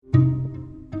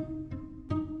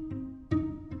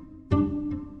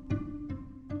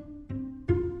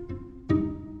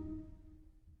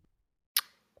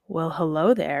Well,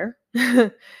 hello there.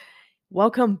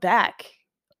 Welcome back.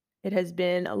 It has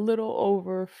been a little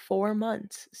over 4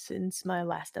 months since my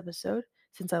last episode,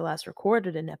 since I last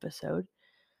recorded an episode.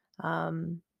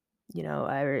 Um,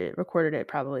 recorded it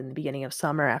probably in the beginning of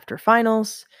summer after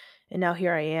finals. And now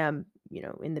here I am,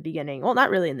 in the beginning. Well, not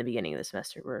really in the beginning of the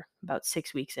semester. We're about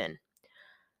 6 weeks in.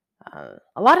 A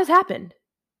lot has happened.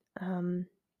 Um,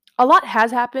 a lot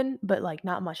has happened, but like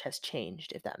not much has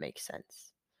changed, if that makes sense.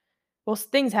 Well,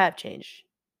 things have changed.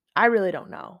 I really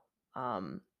don't know.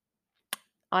 Um,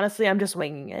 Honestly, I'm just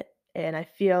winging it. And I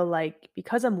feel like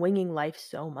because I'm winging life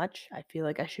so much, I feel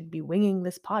like I should be winging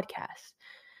this podcast.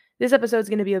 This episode is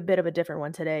going to be a bit of a different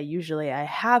one today. Usually I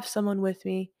have someone with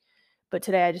me, but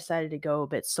today I decided to go a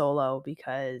bit solo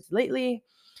because lately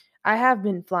I have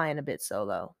been flying a bit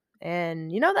solo.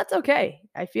 And that's okay.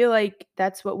 I feel like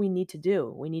that's what we need to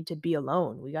do. We need to be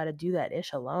alone. We got to do that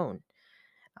ish alone.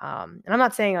 And I'm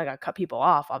not saying like I cut people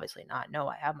off, obviously not. No,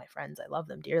 I have my friends. I love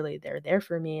them dearly. They're there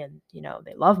for me and,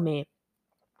 they love me.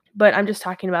 But I'm just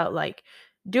talking about like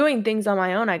doing things on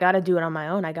my own. I got to do it on my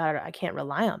own. I can't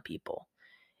rely on people.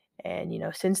 And,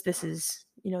 since this is,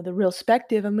 the real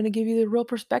perspective, I'm going to give you the real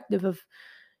perspective of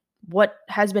what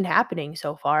has been happening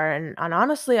so far. And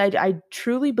honestly, I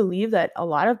truly believe that a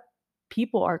lot of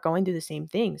people are going through the same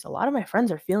things. A lot of my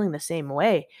friends are feeling the same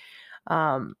way.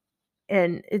 Um,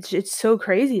 and it's so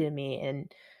crazy to me.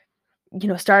 And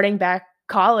starting back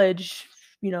college,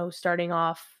 starting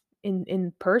off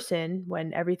in person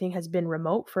when everything has been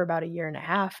remote for about a year and a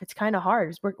half, it's kind of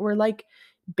hard. We're like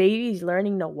babies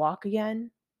learning to walk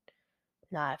again.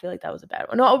 Nah, I feel like that was a bad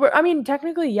one. No, I mean,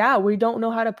 technically, yeah, we don't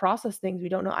know how to process things. We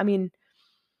don't know. I mean,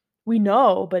 we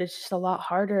know, but it's just a lot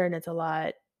harder and it's a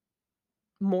lot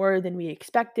more than we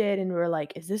expected. And we're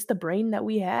like, is this the brain that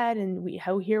we had? And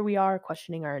how here we are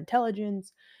questioning our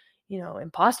intelligence,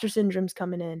 imposter syndrome's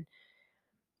coming in.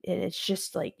 And it's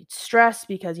just like it's stress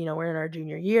because we're in our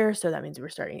junior year, so that means we're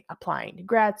starting applying to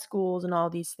grad schools and all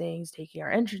these things, taking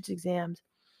our entrance exams.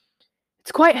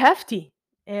 It's quite hefty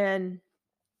and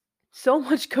so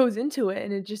much goes into it,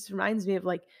 and it just reminds me of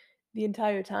like the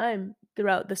entire time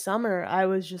throughout the summer I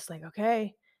was just like,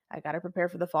 okay, I got to prepare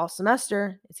for the fall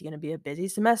semester. It's going to be a busy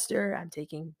semester. I'm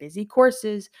taking busy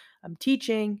courses, I'm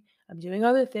teaching, I'm doing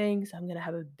other things, I'm going to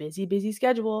have a busy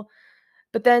schedule.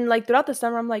 But then, like, throughout the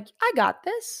summer, I'm like, "I got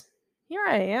this. Here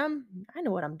I am. I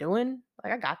know what I'm doing.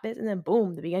 Like, I got this." And then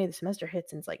boom, the beginning of the semester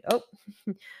hits and it's like, "Oh,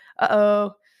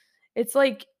 uh-oh." It's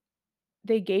like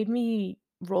they gave me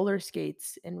roller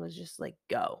skates and was just like,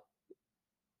 "Go."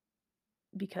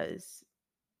 Because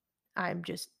I'm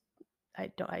just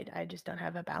I just don't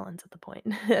have a balance at the point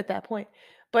at that point.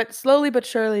 But slowly but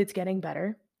surely it's getting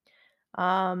better.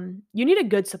 You need a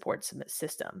good support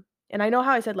system. And I know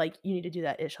how I said like you need to do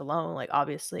that ish alone, like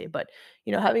obviously, but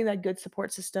having that good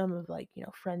support system of like,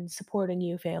 friends supporting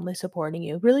you, family supporting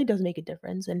you really does make a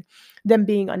difference. And them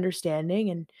being understanding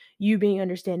and you being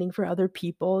understanding for other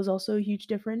people is also a huge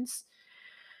difference.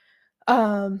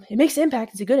 It makes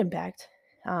impact, it's a good impact.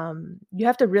 You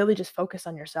have to really just focus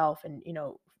on yourself and,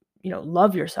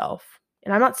 love yourself.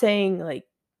 And I'm not saying like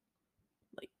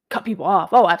cut people off.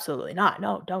 Oh, absolutely not.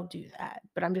 No, don't do that.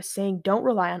 But I'm just saying don't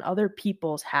rely on other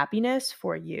people's happiness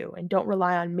for you and don't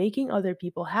rely on making other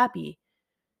people happy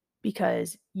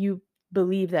because you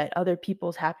believe that other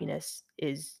people's happiness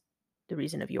is the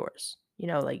reason of yours.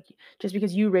 Like just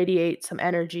because you radiate some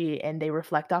energy and they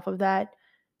reflect off of that,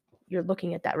 you're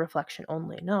looking at that reflection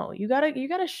only. No, you got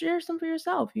to share some for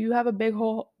yourself. You have a big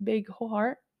whole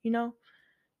heart,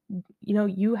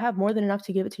 you have more than enough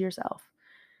to give it to yourself.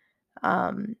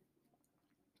 Um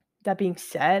That being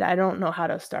said, I don't know how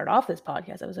to start off this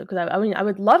podcast episode because I mean, I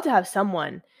would love to have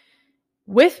someone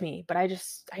with me, but I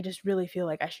just really feel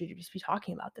like I should just be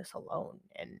talking about this alone.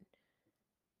 And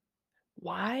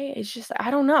why? It's just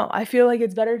I don't know. I feel like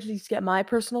it's better to just get my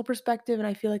personal perspective, and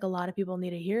I feel like a lot of people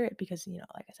need to hear it because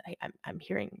like I said, I'm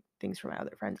hearing things from my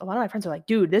other friends. A lot of my friends are like,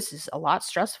 "Dude, this is a lot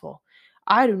stressful.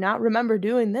 I do not remember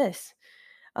doing this."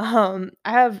 I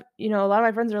have, a lot of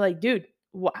my friends are like, "Dude,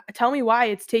 tell me why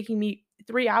it's taking me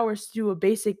 3 hours to do a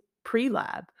basic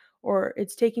pre-lab, or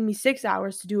it's taking me 6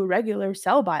 hours to do a regular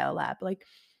cell bio lab." Like,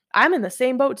 I'm in the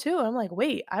same boat too. I'm like,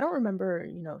 wait, I don't remember,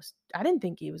 I didn't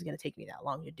think it was going to take me that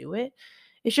long to do it.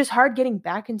 It's just hard getting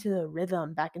back into the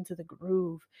rhythm, back into the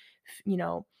groove, you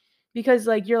know, because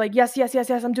like you're like, yes, yes, yes,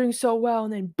 yes, I'm doing so well.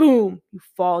 And then boom, you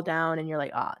fall down and you're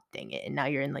like, ah, dang it. And now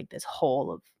you're in like this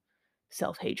hole of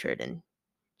self hatred and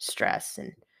stress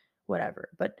and whatever.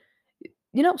 But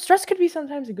stress could be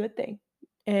sometimes a good thing.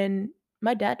 And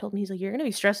my dad told me, he's like, you're gonna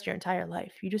be stressed your entire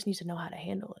life. You just need to know how to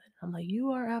handle it. I'm like,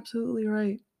 you are absolutely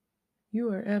right. You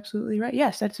are absolutely right.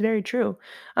 Yes, that's very true.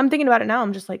 I'm thinking about it now.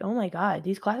 I'm just like, oh my God,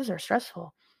 these classes are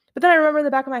stressful. But then I remember in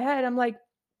the back of my head, I'm like,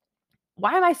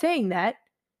 why am I saying that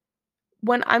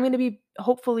when I'm going to be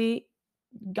hopefully,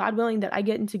 God willing, that I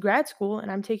get into grad school and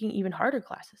I'm taking even harder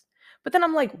classes? But then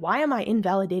I'm like, why am I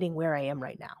invalidating where I am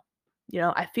right now?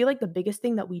 I feel like the biggest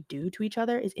thing that we do to each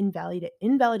other is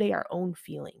invalidate our own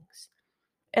feelings.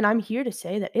 And I'm here to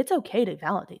say that it's okay to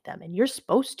validate them, and you're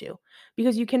supposed to,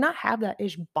 because you cannot have that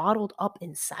ish bottled up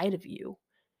inside of you.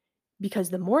 Because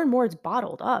the more and more it's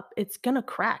bottled up, it's gonna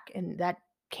crack, and that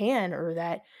can or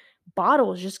that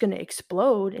bottle is just gonna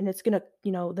explode, and it's gonna,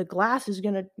 the glass is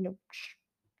gonna,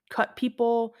 cut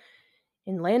people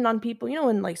and land on people.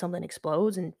 When like something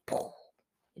explodes and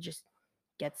it just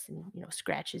gets and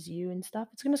scratches you and stuff.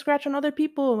 It's gonna scratch on other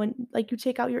people when like you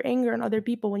take out your anger on other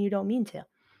people when you don't mean to.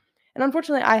 And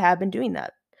unfortunately, I have been doing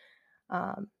that.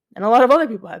 And a lot of other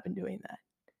people have been doing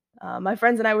that. My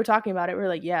friends and I were talking about it. We are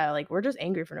like, yeah, like we're just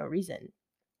angry for no reason.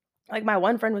 Like my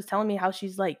one friend was telling me how she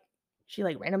like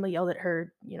randomly yelled at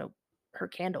her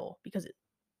candle because it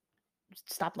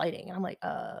stopped lighting. And I'm like,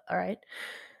 all right.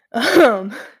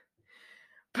 Um,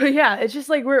 but yeah, it's just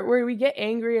like where we get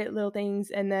angry at little things,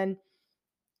 and then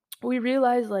we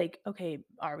realize like, okay,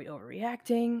 are we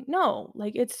overreacting? No,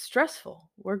 like it's stressful.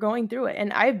 We're going through it.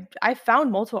 And I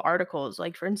found multiple articles,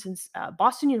 like for instance,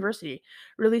 Boston University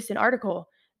released an article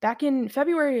back in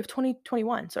February of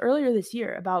 2021, so earlier this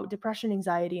year, about depression,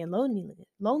 anxiety, and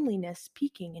loneliness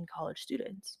peaking in college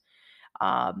students.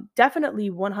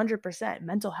 Definitely 100%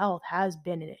 mental health has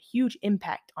been a huge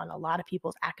impact on a lot of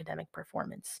people's academic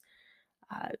performance.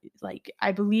 uh, like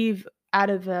I believe out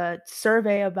of a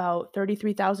survey about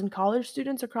 33,000 college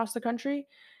students across the country,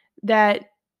 that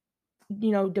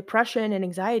depression and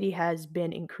anxiety has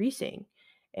been increasing,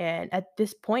 and at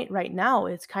this point right now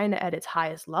it's kind of at its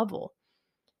highest level.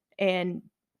 And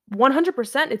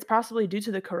 100% it's possibly due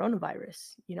to the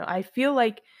coronavirus. I feel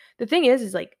like the thing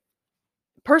is like,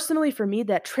 personally for me,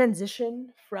 that transition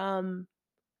from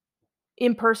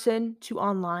in person to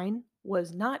online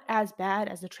was not as bad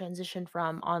as the transition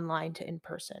from online to in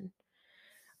person.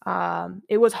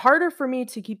 It was harder for me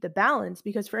to keep the balance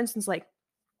because, for instance, like,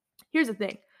 here's the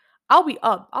thing. I'll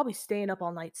be staying up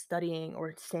all night studying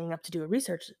or staying up to do a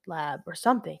research lab or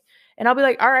something. And I'll be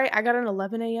like, all right, I got an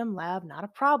 11 a.m. lab, not a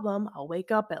problem. I'll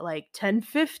wake up at like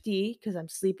 10:50 because I'm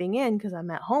sleeping in because I'm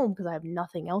at home because I have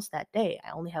nothing else that day.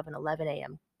 I only have an 11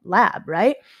 a.m. lab,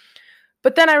 right?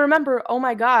 But then I remember, oh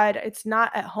my God, it's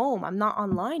not at home. I'm not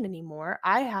online anymore.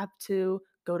 I have to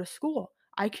go to school.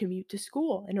 I commute to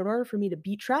school. And in order for me to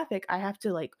beat traffic, I have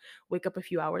to like wake up a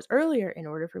few hours earlier. In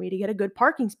order for me to get a good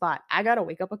parking spot, I got to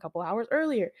wake up a couple hours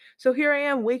earlier. So here I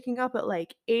am waking up at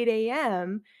like 8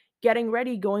 a.m., getting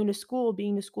ready, going to school,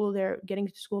 being to school there, getting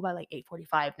to school by like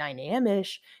 8:45, 9 a.m.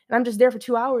 ish. And I'm just there for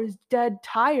 2 hours, dead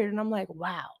tired. And I'm like,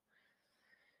 wow,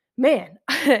 man,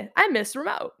 I miss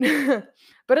remote.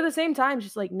 But at the same time,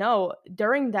 just like, no,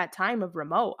 during that time of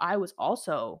remote, I was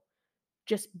also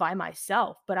just by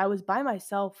myself, but I was by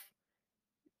myself,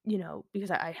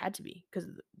 because I had to be because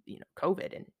of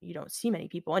COVID, and you don't see many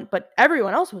people, but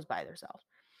everyone else was by themselves.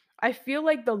 I feel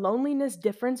like the loneliness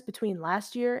difference between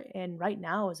last year and right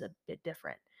now is a bit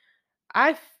different.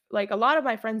 Like a lot of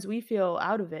my friends, we feel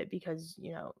out of it because,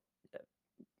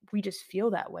 we just feel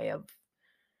that way of,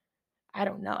 I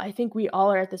don't know. I think we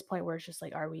all are at this point where it's just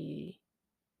like, are we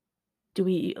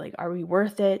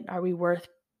worth it? Are we worth,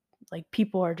 like,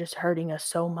 people are just hurting us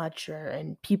so much,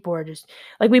 and people are just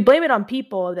like, we blame it on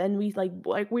people, then we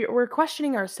we're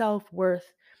questioning our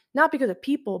self-worth, not because of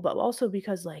people, but also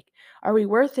because, like, are we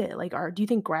worth it? Like, do you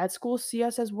think grad schools see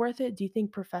us as worth it? Do you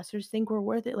think professors think we're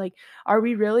worth it? Like, are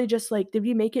we really just like, did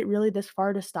we make it really this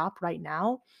far to stop right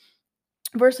now?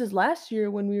 Versus last year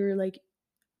when we were like,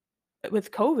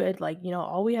 with COVID, like,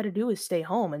 all we had to do was stay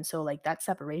home. And so, like, that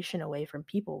separation away from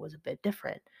people was a bit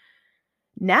different.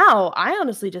 Now, I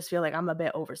honestly just feel like I'm a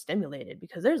bit overstimulated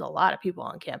because there's a lot of people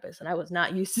on campus, and I was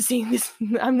not used to seeing this.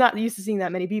 I'm not used to seeing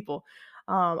that many people.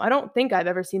 I don't think I've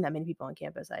ever seen that many people on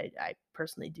campus. I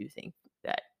personally do think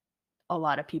that a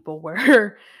lot of people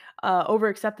were over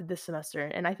accepted this semester.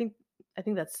 And I think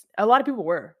that's a lot of people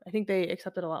were. I think they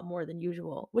accepted a lot more than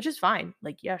usual, which is fine.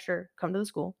 Like, yeah, sure, come to the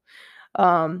school.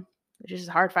 Which is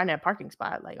hard finding a parking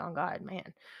spot, like, on God,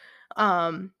 man.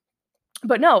 Um,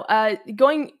 but no,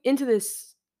 going into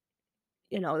this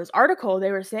article,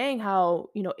 they were saying how,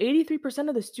 83%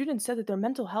 of the students said that their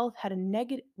mental health had a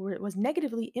negative, was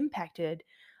negatively impacted,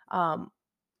 um,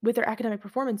 with their academic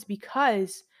performance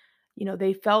because,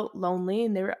 they felt lonely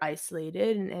and they were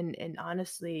isolated, and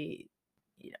honestly,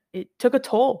 it took a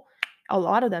toll, a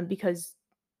lot of them, because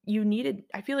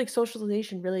I feel like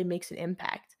socialization really makes an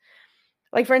impact.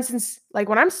 Like, for instance, like,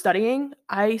 when I'm studying,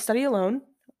 I study alone.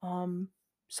 Um,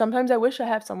 Sometimes I wish I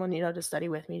have someone, to study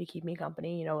with me to keep me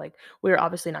company, like, we're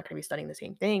obviously not gonna be studying the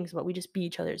same things, but we just be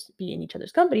in each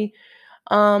other's company.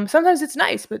 Sometimes it's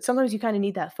nice, but sometimes you kinda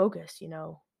need that focus,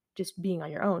 just being on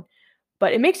your own.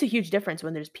 But it makes a huge difference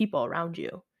when there's people around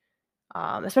you,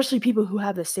 especially people who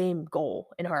have the same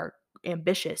goal and are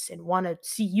ambitious and wanna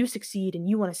see you succeed and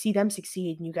you wanna see them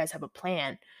succeed and you guys have a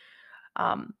plan.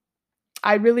 Um,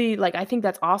 I think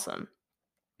that's awesome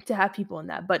to have people in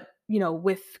that. But,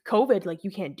 with COVID, like,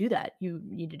 you can't do that. You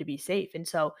needed to be safe. And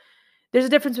so there's a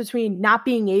difference between not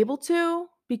being able to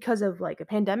because of like a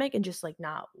pandemic and just like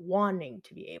not wanting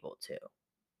to be able to.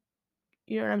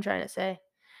 You know what I'm trying to say?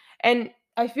 And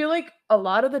I feel like a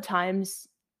lot of the times,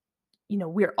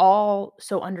 we're all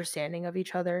so understanding of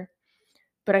each other,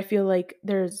 but I feel like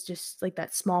there's just like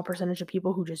that small percentage of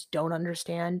people who just don't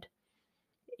understand,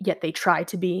 yet they try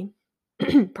to be.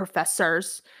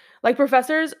 Professors. Like,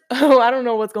 professors I don't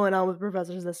know what's going on with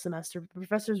professors this semester.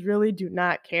 Professors really do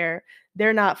not care.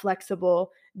 They're not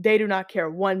flexible. They do not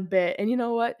care one bit. And you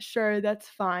know what? Sure, that's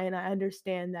fine. I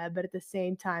understand that. But at the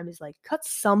same time, it's like, cut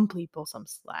some people some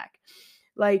slack.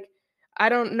 Like, I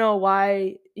don't know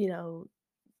why,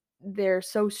 they're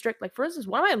so strict. Like, for instance,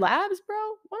 one of my labs, bro,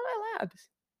 one of my labs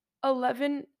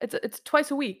 11 it's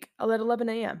twice a week, at 11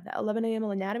 AM. That 11 AM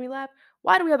anatomy lab,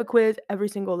 why do we have a quiz every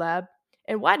single lab?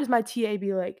 And why does my TA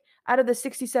be like, "Out of the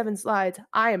 67 slides,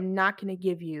 I am not gonna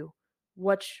give you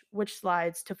which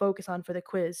slides to focus on for the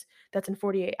quiz that's in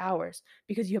 48 hours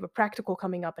because you have a practical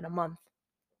coming up in a month."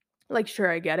 Like, sure,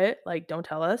 I get it. Like, don't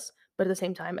tell us. But at the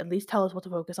same time, at least tell us what to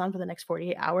focus on for the next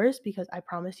 48 hours because I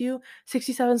promise you,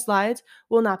 67 slides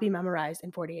will not be memorized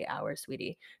in 48 hours,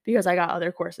 sweetie, because I got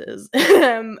other courses.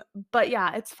 But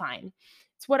yeah, it's fine.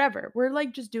 It's whatever. We're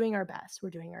like just doing our best.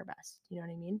 We're doing our best. You know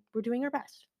what I mean? We're doing our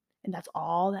best. And that's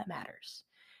all that matters.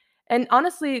 And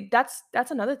honestly, that's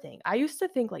another thing. I used to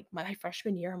think like my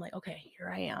freshman year, I'm like, okay,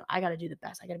 here I am. I gotta do the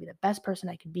best. I gotta be the best person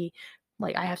I can be.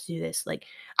 Like I have to do this. Like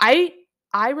I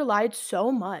I relied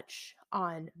so much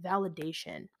on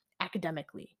validation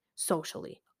academically,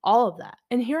 socially, all of that.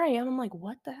 And here I am. I'm like,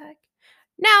 what the heck?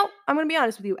 Now, I'm gonna be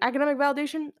honest with you. Academic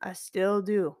validation, I still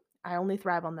do. I only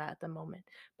thrive on that at the moment.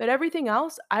 But everything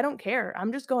else, I don't care.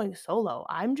 I'm just going solo.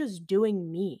 I'm just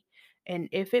doing me. And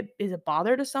if it is a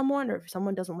bother to someone or if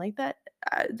someone doesn't like that,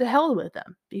 the hell with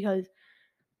them because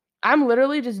I'm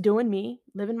literally just doing me,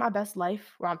 living my best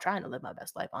life. Well, I'm trying to live my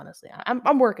best life, honestly.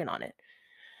 I'm working on it.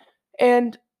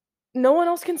 And no one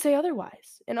else can say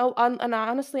otherwise. And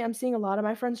honestly, I'm seeing a lot of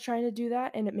my friends trying to do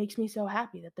that, and it makes me so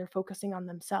happy that they're focusing on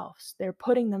themselves. They're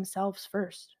putting themselves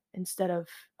first instead of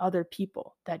other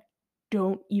people that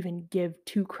don't even give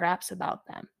two craps about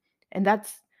them.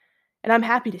 And I'm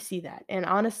happy to see that. And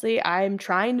honestly, I'm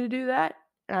trying to do that.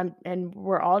 And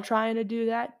we're all trying to do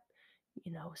that.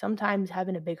 Sometimes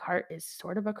having a big heart is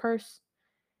sort of a curse,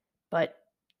 but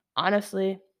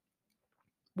honestly,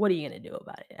 what are you going to do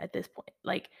about it at this point?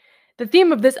 Like, the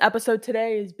theme of this episode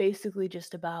today is basically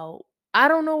just about I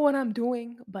don't know what I'm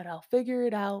doing, but I'll figure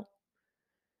it out.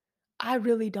 I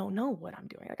really don't know what I'm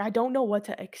doing. Like, I don't know what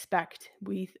to expect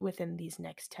within these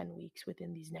next 10 weeks,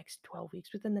 within these next 12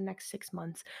 weeks, within the next 6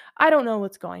 months. I don't know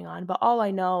what's going on, but all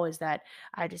I know is that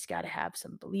I just got to have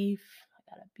some belief.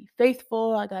 I got to be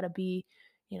faithful. I got to be,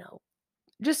 you know,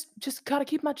 just got to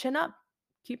keep my chin up,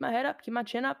 keep my head up, keep my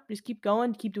chin up, just keep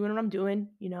going, keep doing what I'm doing,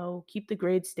 keep the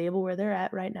grades stable where they're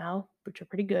at right now, which are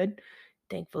pretty good,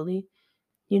 thankfully.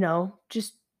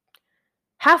 Just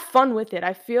have fun with it.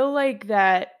 I feel like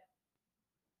that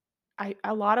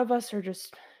a lot of us are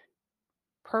just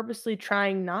purposely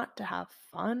trying not to have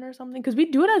fun or something because we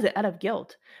do it as out of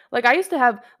guilt. Like I used to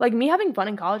have like me having fun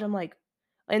in college. I'm like,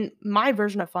 and my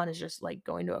version of fun is just like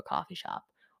going to a coffee shop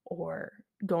or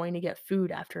going to get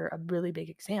food after a really big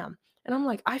exam. And I'm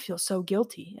like, I feel so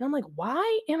guilty. And I'm like,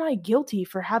 why am I guilty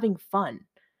for having fun?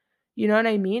 You know what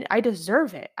I mean? I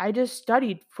deserve it. I just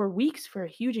studied for weeks for a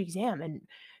huge exam and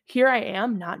here I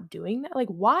am not doing that. Like,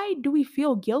 why do we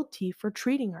feel guilty for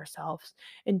treating ourselves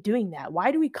and doing that?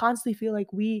 Why do we constantly feel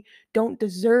like we don't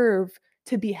deserve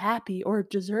to be happy or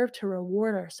deserve to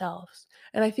reward ourselves?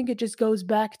 And I think it just goes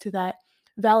back to that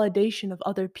validation of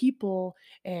other people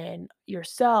and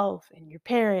yourself and your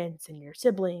parents and your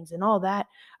siblings and all that.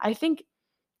 I think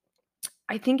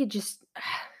I think it just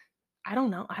I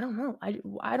don't know. I don't know.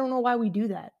 I don't know why we do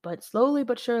that, but slowly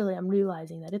but surely I'm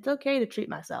realizing that it's okay to treat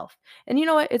myself. And you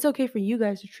know what? It's okay for you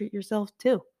guys to treat yourself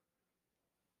too.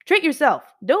 Treat yourself.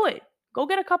 Do it. Go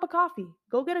get a cup of coffee.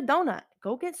 Go get a donut.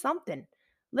 Go get something.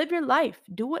 Live your life.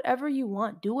 Do whatever you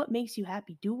want. Do what makes you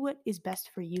happy. Do what is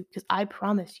best for you because I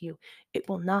promise you, it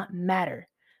will not matter.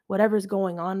 Whatever's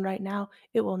going on right now,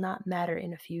 it will not matter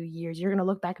in a few years. You're going to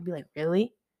look back and be like,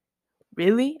 really?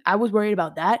 Really? I was worried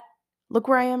about that. Look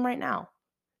where I am right now.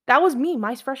 That was me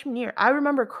my freshman year. I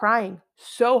remember crying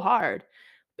so hard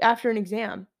after an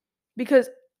exam because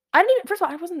I didn't even first of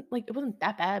all, I wasn't like it wasn't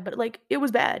that bad, but like it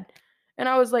was bad. And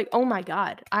I was like, "Oh my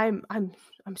god, I'm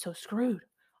so screwed.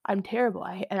 I'm terrible."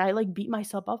 I like beat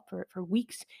myself up for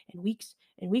weeks and weeks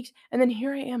and weeks. And then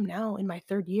here I am now in my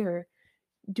 3rd year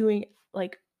doing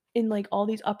like in like all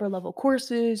these upper level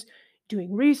courses,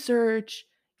 doing research,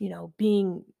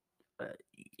 being uh,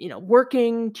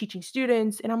 working, teaching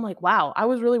students, and I'm like, "Wow, I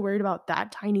was really worried about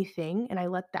that tiny thing and I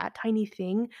let that tiny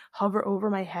thing hover over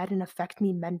my head and affect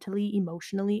me mentally,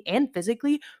 emotionally, and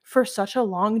physically for such a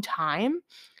long time.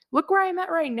 Look where I'm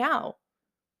at right now."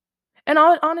 And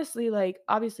honestly, like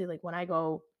obviously like when at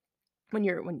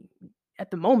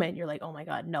the moment you're like, "Oh my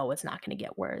god, no, it's not going to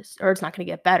get worse or it's not going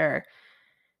to get better."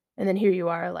 And then here you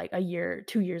are like a year,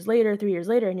 2 years later, 3 years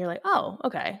later, and you're like, "Oh,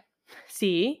 okay.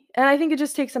 See?" And I think it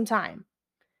just takes some time.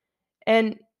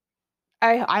 And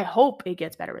I hope it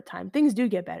gets better with time. Things do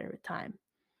get better with time.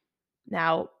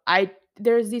 Now,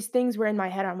 there's these things where in my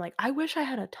head I'm like, "I wish I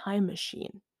had a time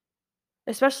machine."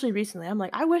 Especially recently. I'm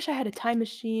like, "I wish I had a time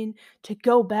machine to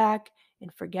go back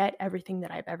and forget everything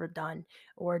that I've ever done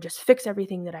or just fix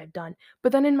everything that I've done."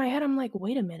 But then in my head I'm like,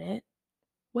 "Wait a minute.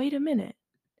 Wait a minute.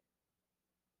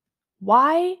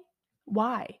 Why?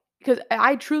 Why?" Because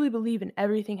I truly believe in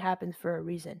everything happens for a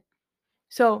reason.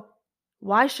 So,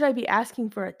 why should I be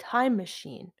asking for a time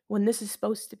machine when this is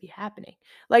supposed to be happening?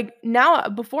 Like now,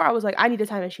 before I was like, I need a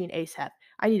time machine ASAP.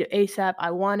 I need it ASAP. I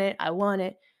want it. I want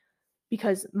it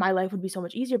because my life would be so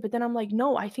much easier. But then I'm like,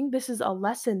 no, I think this is a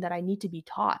lesson that I need to be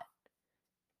taught.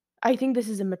 I think this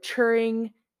is a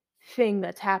maturing thing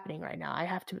that's happening right now. I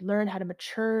have to learn how to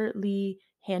maturely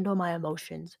handle my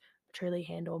emotions, maturely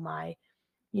handle my,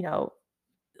 you know,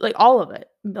 like, all of it,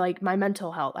 like, my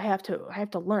mental health, I have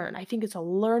to learn. I think it's a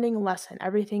learning lesson.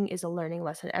 Everything is a learning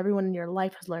lesson. Everyone in your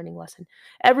life has learning lesson.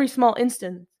 Every small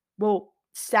instance will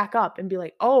stack up and be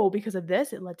like, "Oh, because of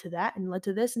this, it led to that, and led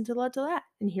to this, and to led to that,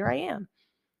 and here I am."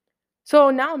 So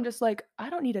now I'm just like,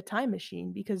 I don't need a time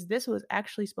machine because this was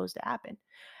actually supposed to happen.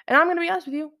 And I'm gonna be honest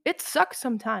with you, it sucks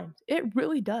sometimes. It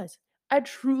really does. I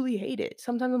truly hate it.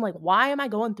 Sometimes I'm like, why am I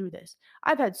going through this?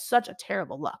 I've had such a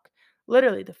terrible luck.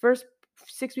 Literally, the first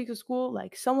 6 weeks of school,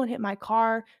 like someone hit my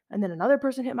car, and then another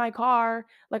person hit my car.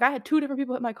 Like I had two different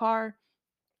people hit my car.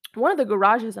 One of the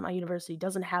garages at my university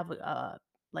doesn't have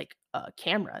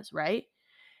cameras, right?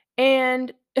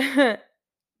 And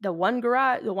the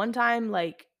one time,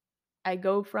 like I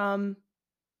go from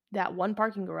that one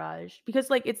parking garage because,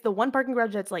 like, it's the one parking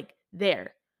garage that's, like,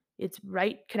 there. It's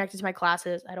right connected to my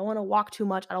classes. I don't wanna walk too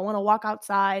much. I don't wanna walk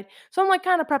outside. So I'm, like,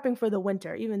 kinda prepping for the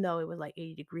winter, even though it was, like,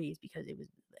 80 degrees because it was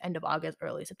the end of August,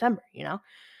 early September, you know?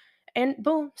 And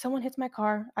boom, someone hits my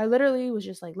car. I literally was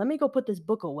just like, "Let me go put this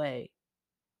book away."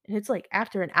 And it's, like,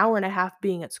 after an hour and a half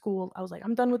being at school, I was like,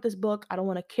 "I'm done with this book. I don't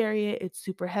wanna carry it. It's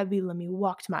super heavy. Let me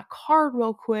walk to my car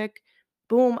real quick."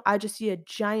 Boom, I just see a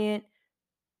giant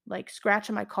like, scratch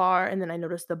in my car, and then I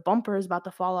noticed the bumper is about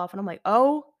to fall off, and I'm like,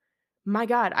 "Oh my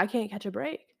god, I can't catch a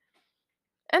break."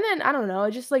 And then, I don't know,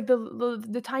 it's just like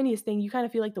the tiniest thing, you kinda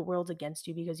feel like the world's against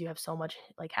you because you have so much,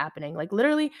 like, happening. Like,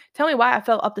 literally, tell me why I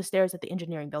fell up the stairs at the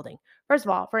engineering building. First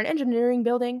of all, for an engineering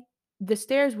building, the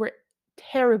stairs were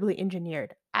terribly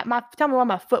engineered. Tell me why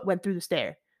my foot went through the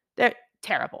stair. They're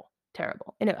terrible,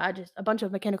 terrible. And I just a bunch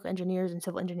of mechanical engineers and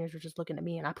civil engineers were just looking at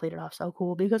me, and I played it off so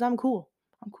cool because I'm cool.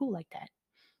 I'm cool like that,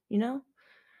 you know?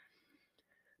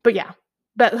 But yeah,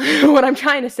 but what I'm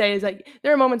trying to say is, like,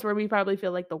 there are moments where we probably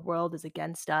feel like the world is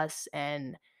against us,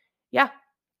 and yeah,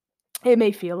 it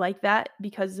may feel like that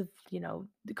because of,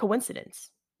 the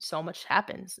coincidence. So much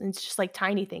happens, and it's just, like,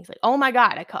 tiny things, like, "Oh my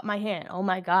god, I cut my hand. Oh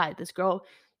my god, this girl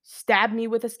stabbed me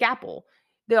with a scalpel.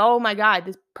 Oh my god,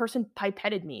 this person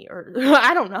pipetted me," or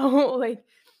I don't know, like,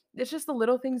 it's just the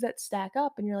little things that stack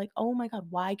up, and you're like, "Oh my god,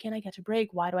 why can't I catch a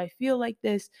break? Why do I feel like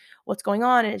this? What's going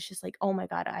on?" And it's just like, "Oh my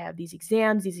god, I have these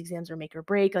exams. These exams are make or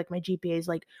break. Like, my GPA is,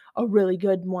 like, a really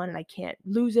good one, and I can't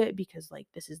lose it because, like,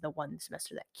 this is the one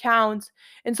semester that counts."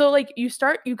 And so, like, you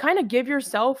kinda give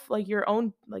yourself, like, your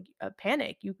own, like, a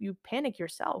panic. You panic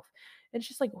yourself. And it's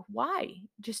just like, "Why?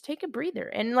 Just take a breather."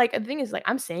 And, like, the thing is, like,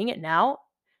 I'm saying it now,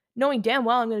 knowing damn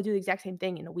well I'm gonna do the exact same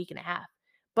thing in a week and a half.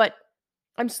 But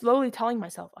I'm slowly telling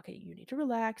myself, "Okay, you need to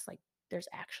relax, like, there's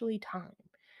actually time."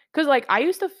 Because like, I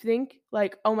used to think,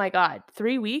 like, "Oh my god,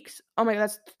 3 weeks? Oh my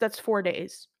god, that's 4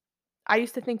 days." I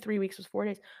used to think 3 weeks was 4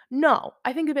 days. No,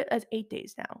 I think of it as 8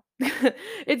 days now.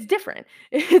 It's different.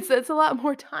 It's a lot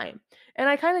more time, and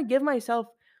I kinda give myself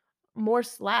more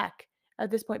slack at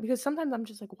this point because sometimes I'm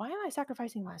just like, "Why am I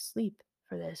sacrificing my sleep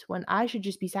for this when I should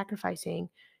just be sacrificing,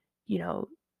 you know,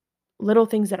 little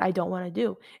things that I don't wanna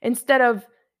do?" Instead of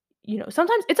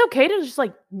sometimes it's okay to just,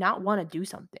 like, not wanna do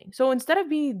something. So instead of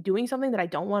me doing something that I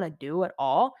don't wanna do at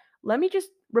all, let me just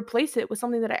replace it with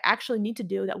something that I actually need to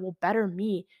do that will better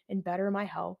me and better my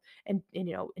health and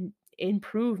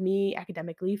improve me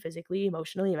academically, physically,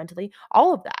 emotionally, mentally,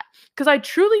 all of that. Because I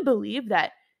truly believe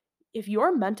that if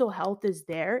your mental health is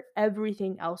there,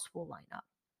 everything else will line up,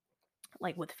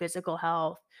 like with physical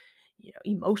health,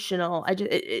 emotional. I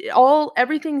just it all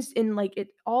everything's in like it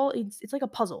all it's like a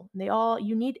puzzle. And they all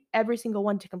you need every single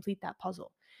one to complete that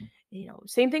puzzle.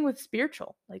 Same thing with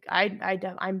spiritual. Like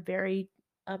I'm very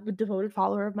a devoted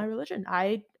follower of my religion.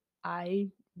 I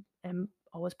am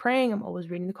always praying. I'm always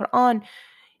reading the Quran.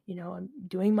 I'm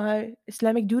doing my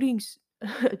Islamic duties,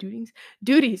 duties,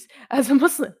 duties as a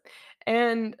Muslim,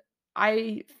 and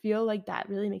I feel like that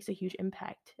really makes a huge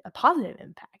impact, a positive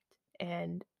impact,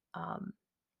 and um,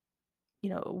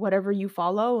 whatever you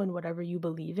follow and whatever you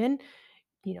believe in,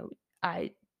 you know,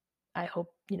 I I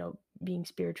hope, being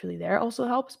spiritually there also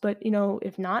helps, but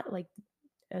if not, like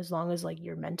as long as like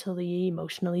you're mentally,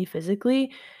 emotionally,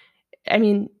 physically, I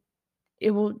mean,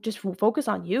 it will just focus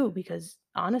on you because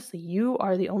honestly, you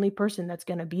are the only person that's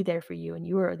going to be there for you and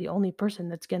you are the only person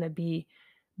that's going to be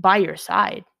by your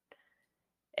side.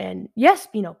 And yes,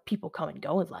 people come and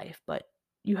go in life, but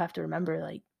you have to remember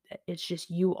like it's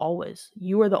just you always.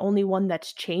 You are the only one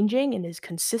that's changing and is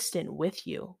consistent with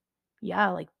you. Yeah,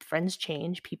 like friends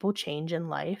change, people change in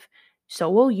life. So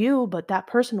will you, but that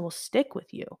person will stick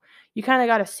with you. You kind of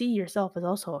got to see yourself as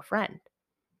also a friend.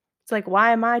 It's like,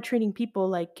 why am I treating people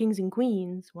like kings and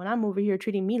queens when I'm over here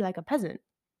treating me like a peasant?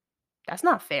 That's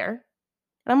not fair.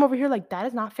 And I'm over here like, that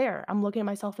is not fair. I'm looking at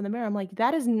myself in the mirror. I'm like,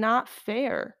 that is not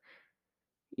fair.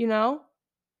 You know?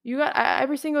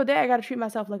 Every single day I gotta treat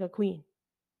myself like a queen.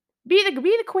 Be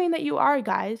the queen that you are,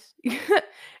 guys.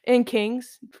 And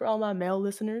kings, for all my male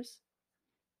listeners.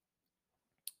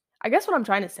 I guess what I'm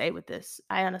trying to say with this,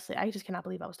 I just cannot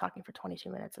believe I was talking for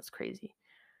 22 minutes. That's crazy.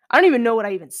 I don't even know what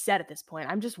I even said at this point.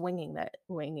 I'm just winging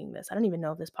this. I don't even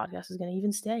know if this podcast is gonna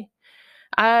even stay.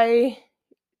 I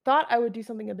thought I would do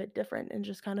something a bit different and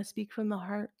just kind of speak from the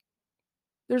heart.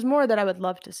 There's more that I would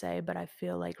love to say, but I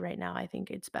feel like right now I think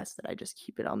it's best that I just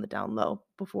keep it on the down low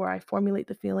before I formulate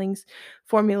the feelings,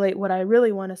 formulate what I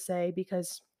really want to say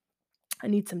because I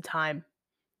need some time.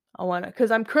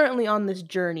 Because I'm currently on this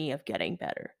journey of getting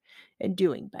better and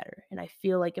doing better. And I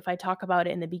feel like if I talk about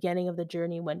it in the beginning of the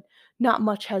journey when not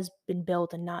much has been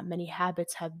built and not many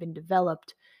habits have been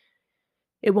developed,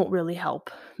 it won't really help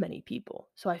many people.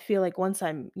 So I feel like once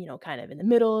I'm, kind of in the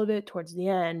middle of it, towards the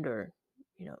end, or,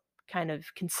 you know, kind of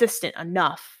consistent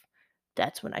enough,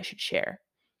 that's when I should share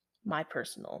my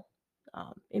personal,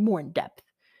 in more in depth.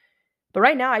 But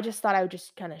right now, I just thought I would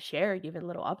just kind of share, give it a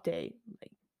little update.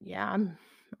 Like, yeah, I'm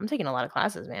taking a lot of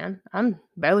classes, man. I'm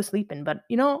barely sleeping, but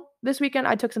this weekend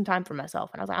I took some time for myself,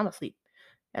 and I was like, I'm asleep,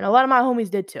 and a lot of my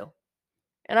homies did too.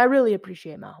 And I really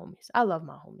appreciate my homies. I love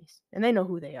my homies, and they know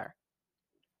who they are.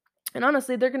 And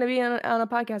honestly, they're gonna be on a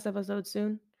podcast episode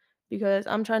soon because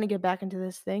I'm trying to get back into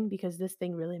this thing because this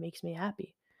thing really makes me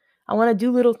happy. I want to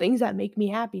do little things that make me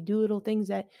happy, do little things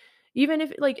that even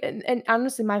if like and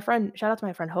honestly, my friend, shout out to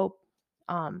my friend Hope.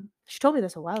 She told me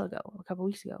this a while ago, a couple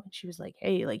weeks ago, and she was like,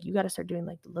 "Hey, like you got to start doing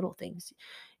like the little things.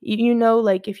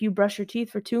 Like if you brush your teeth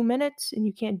for 2 minutes and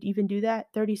you can't even do that,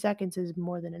 30 seconds is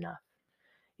more than enough."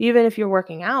 Even if you're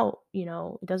working out,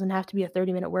 it doesn't have to be a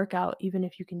 30-minute workout. Even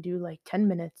if you can do like 10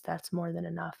 minutes, that's more than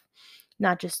enough.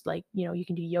 Not just like, you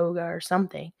can do yoga or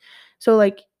something. So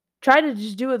like try to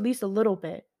just do at least a little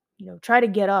bit. Try to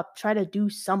get up, try to do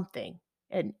something.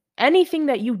 And anything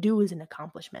that you do is an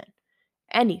accomplishment.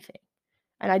 Anything.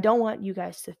 And I don't want you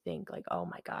guys to think like, "Oh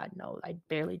my god, no, I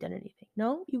barely did anything."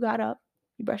 No, you got up,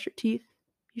 you brushed your teeth,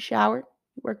 you showered,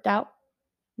 you worked out.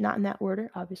 Not in that order,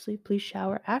 obviously. Please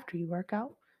shower after you work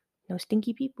out. No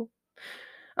stinky people.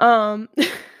 I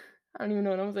don't even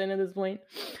know what I'm saying at this point.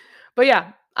 But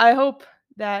yeah, I hope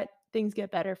that things get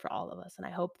better for all of us. And I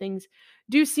hope things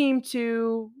do seem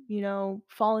to,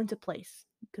 fall into place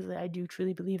because I do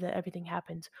truly believe that everything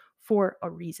happens for a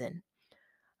reason.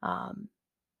 Um,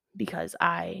 because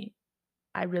I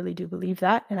really do believe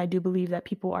that. And I do believe that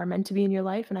people are meant to be in your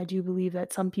life. And I do believe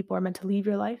that some people are meant to leave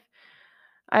your life.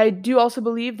 I do also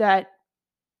believe that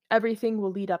everything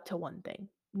will lead up to one thing,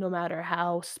 no matter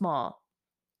how small.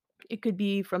 It could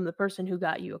be from the person who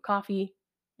got you a coffee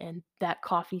and that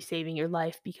coffee saving your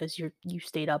life because you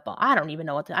stayed up I don't even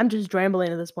know I'm just rambling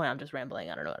at this point. I'm just rambling.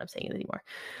 I don't know what I'm saying anymore.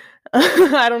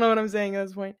 I don't know what I'm saying at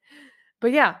this point.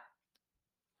 But yeah,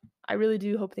 I really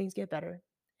do hope things get better.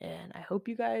 And I hope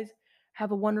you guys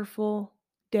have a wonderful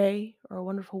day or a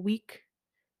wonderful week,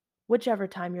 whichever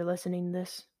time you're listening to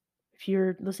this. If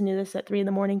you're listening to this at 3 in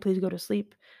the morning, please go to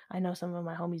sleep. I know some of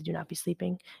my homies do not be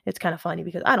sleeping. It's kind of funny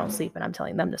because I don't sleep and I'm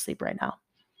telling them to sleep right now.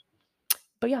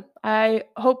 But yeah, I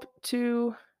hope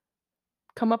to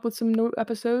come up with some new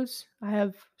episodes. I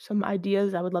have some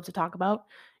ideas I would love to talk about,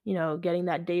 getting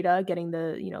that data, getting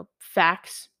the,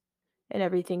 facts and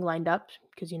everything lined up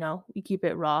because, we keep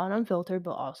it raw and unfiltered,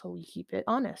 but also we keep it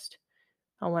honest.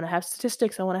 I want to have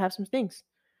statistics. I want to have some things.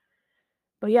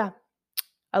 But yeah,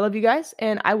 I love you guys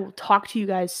and I will talk to you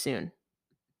guys soon.